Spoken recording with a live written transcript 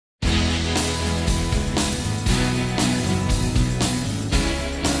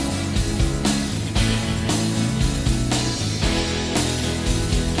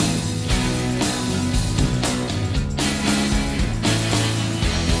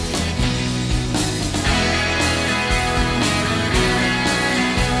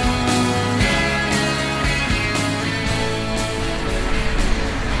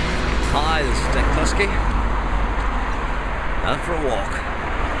for a walk.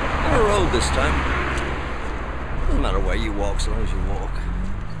 On a road this time. Doesn't matter where you walk, as long as you walk.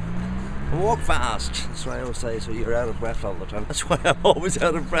 And walk fast. That's what I always say, so you're out of breath all the time. That's why I'm always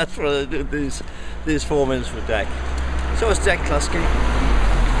out of breath when I do these 4 minutes for deck. So it's Deck Cluskey.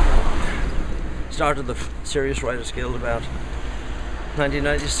 Started the Serious Writers Guild about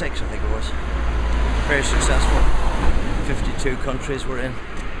 1996, I think it was. Very successful. 52 countries we're in.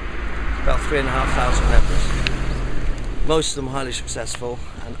 About 3,500 members. Most of them highly successful,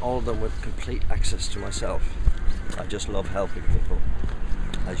 and all of them with complete access to myself. I just love helping people,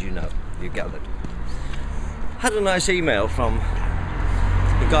 as you know, you gathered. Had a nice email from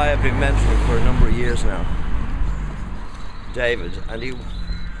the guy I've been mentoring for a number of years now, David, and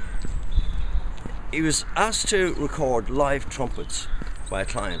he was asked to record live trumpets by a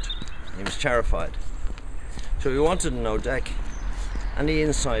client. He was terrified. So he wanted to know, Deck, any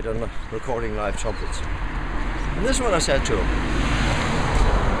insight on recording live trumpets? And this is what I said to him.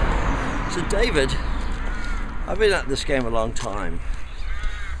 I said, David, I've been at this game a long time,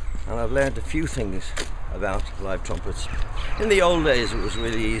 and I've learned a few things about live trumpets. In the old days it was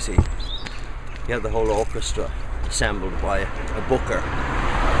really easy. You had the whole orchestra assembled by a booker.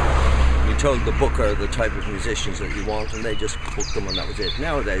 You told the booker the type of musicians that you want, and they just booked them, and that was it.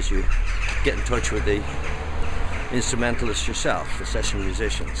 Nowadays you get in touch with the instrumentalists yourself, the session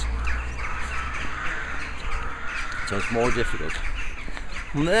musicians. So it's more difficult.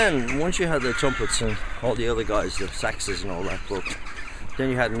 And then once you had the trumpets and all the other guys, the saxes and all that booked, then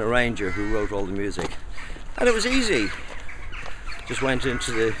you had an arranger who wrote all the music, and it was easy. Just went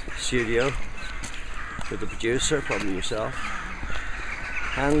into the studio with the producer, probably yourself,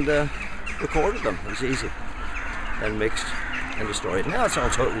 and recorded them. It was easy. Then mixed, end of story. Now it's all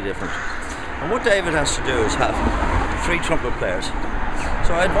totally different. And what David has to do is have 3 trumpet players.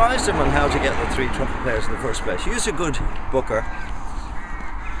 So I advised him on how to get the 3 trumpet players in the first place. Use a good booker.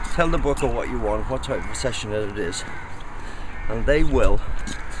 Tell the booker what you want, what type of session it is, and they will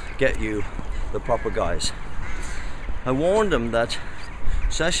get you the proper guys. I warned him that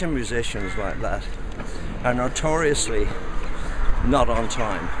session musicians like that are notoriously not on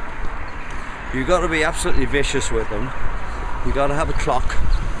time. You've got to be absolutely vicious with them. You've got to have a clock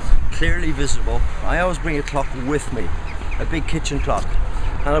clearly visible. I always bring a clock with me, a big kitchen clock,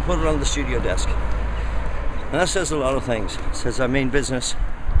 and I put it on the studio desk. And that says a lot of things. It says I mean business,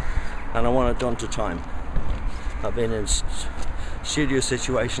 and I want it done to time. I've been in studio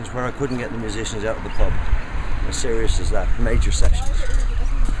situations where I couldn't get the musicians out of the pub. As serious as that, major sessions.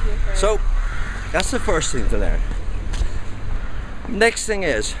 So that's the first thing to learn. Next thing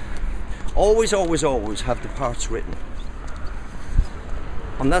is, always, always, always have the parts written.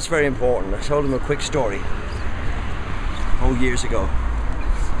 And that's very important. I told him a quick story. Years ago.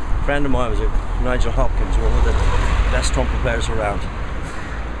 A friend of mine was Nigel Hopkins, one of the best trumpet players around.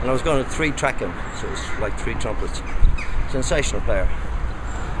 And I was going to 3-track him, so it was like 3 trumpets. Sensational player.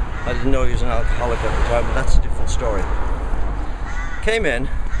 I didn't know he was an alcoholic at the time, but that's a different story. Came in,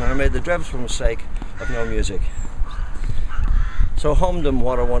 and I made the dreadful mistake of no music. So hummed him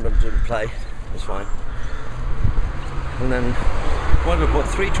what I wanted him to play. It was fine. And then wanted to put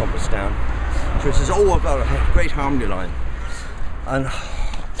 3 trumpets down. So he says, oh, I've got a great harmony line. And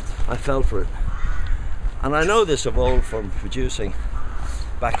I fell for it. And I know this of old from producing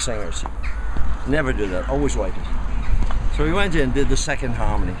back singers. Never do that, always write it. So we went in, did the second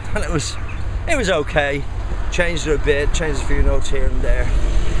harmony, and it was okay. Changed it a bit, changed a few notes here and there.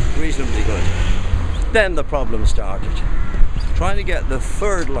 Reasonably good. Then the problem started. Trying to get the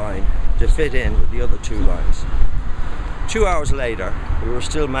 3rd line to fit in with the other 2 lines. 2 hours later, we were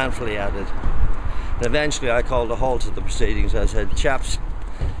still manfully at it. And eventually I called a halt to the proceedings. I said, chaps,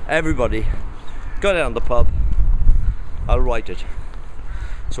 everybody, go down to the pub, I'll write it.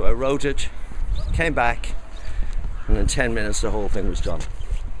 So I wrote it, came back, and in 10 minutes the whole thing was done.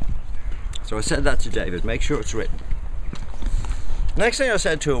 So I said that to David, make sure it's written. Next thing I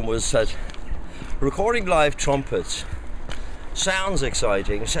said to him was that recording live trumpets sounds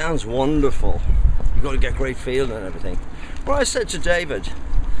exciting, sounds wonderful. You've got to get great feeling and everything. But I said to David,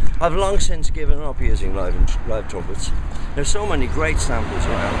 I've long since given up using live trumpets. There's so many great samples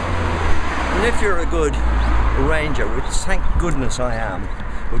around. And if you're a good arranger, which thank goodness I am,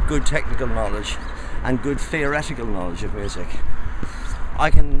 with good technical knowledge and good theoretical knowledge of music, I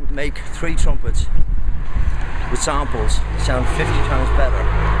can make 3 trumpets with samples sound 50 times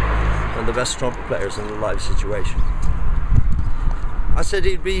better than the best trumpet players in the live situation. I said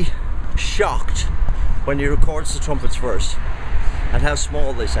he'd be shocked when he records the trumpets first and how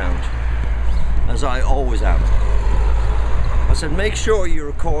small they sound, as I always am. I said make sure you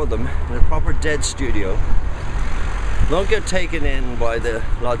record them in a proper dead studio Don't get taken in by the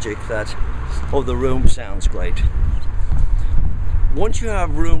logic that, oh, the room sounds great. Once you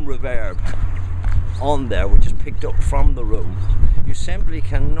have room reverb on there, which is picked up from the room, you simply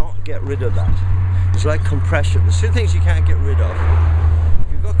cannot get rid of that. It's like compression. There's two things you can't get rid of.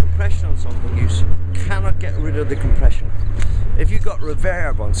 If you've got compression on something, you cannot get rid of the compression. If you've got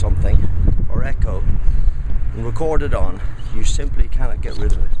reverb on something, or echo, and record it on, you simply cannot get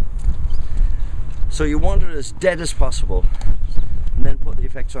rid of it. So you want it as dead as possible, and then put the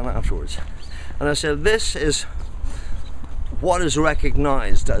effects on afterwards. And I said, this is what is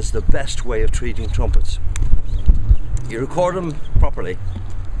recognized as the best way of treating trumpets. You record them properly,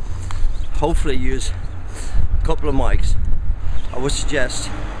 hopefully use a couple of mics. I would suggest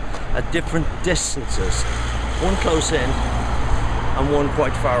at different distances, one close in and one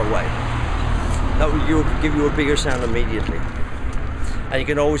quite far away. That will give you a bigger sound immediately. And you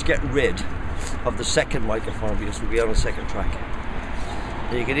can always get rid of the second microphone because we'll be on a second track.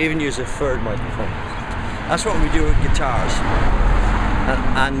 And you can even use a third microphone. That's what we do with guitars.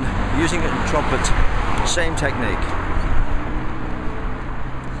 And using it in trumpets, same technique.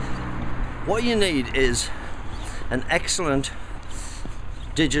 What you need is an excellent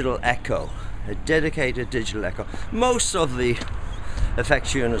digital echo, a dedicated digital echo. Most of the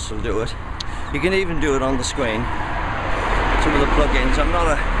effects units will do it. You can even do it on the screen. Some of the plugins. I'm not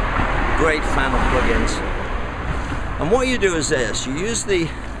a great fan of plugins. And what you do is this: you use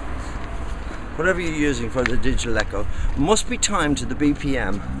whatever you're using for the digital echo must be timed to the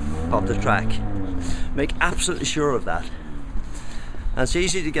BPM of the track. Make absolutely sure of that. And it's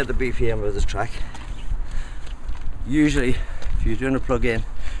easy to get the BPM of the track. Usually, if you're doing a plug-in,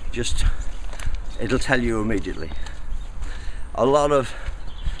 it'll tell you immediately. A lot of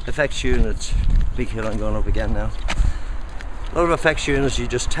effects units, big hill I'm going up again now. A lot of effects units, you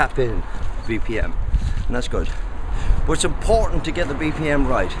just tap in BPM, and that's good. But it's important to get the BPM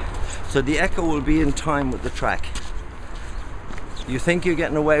right, so the echo will be in time with the track. You think you're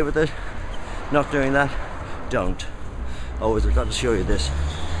getting away with it, not doing that, don't. Oh, I've got to show you this.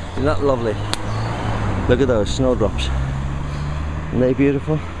 Isn't that lovely? Look at those snowdrops. Aren't they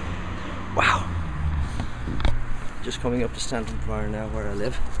beautiful? Wow. Just coming up to Stanton Prior now, where I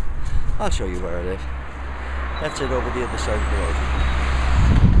live. I'll show you where I live. That's it, over the other side of the road.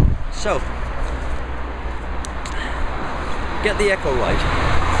 So, get the echo right.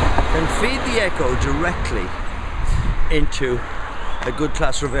 Then feed the echo directly into a good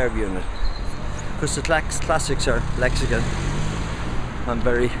class reverb unit. Because the classics are Lexicon. I'm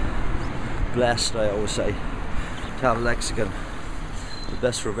very blessed, I always say, to have Lexicon, the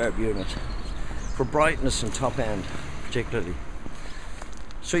best reverb unit for brightness and top end particularly.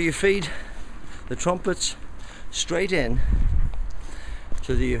 So you feed the trumpets straight in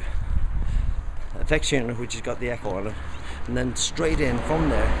to the effects unit, which has got the echo on it, and then straight in from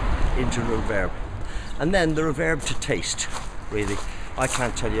there into the reverb, and then the reverb to taste. Really, I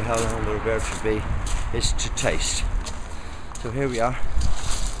can't tell you how long the reverb should be. It's to taste. So here we are.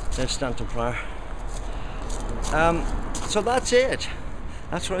 There's Stanton Prior. So that's it.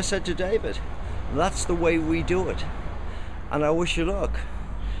 That's what I said to David. That's the way we do it. And I wish you luck.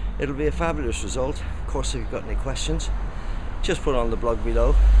 It'll be a fabulous result. Of course, if you've got any questions, just put on the blog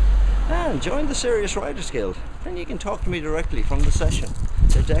below and join the Serious Writers Guild. Then you can talk to me directly from the session.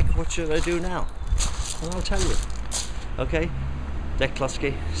 Say, Deck, what should I do now? And I'll tell you. Okay? Deck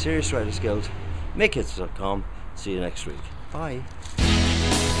Cluskey, Serious Writers Guild, makehits.com. See you next week. Bye.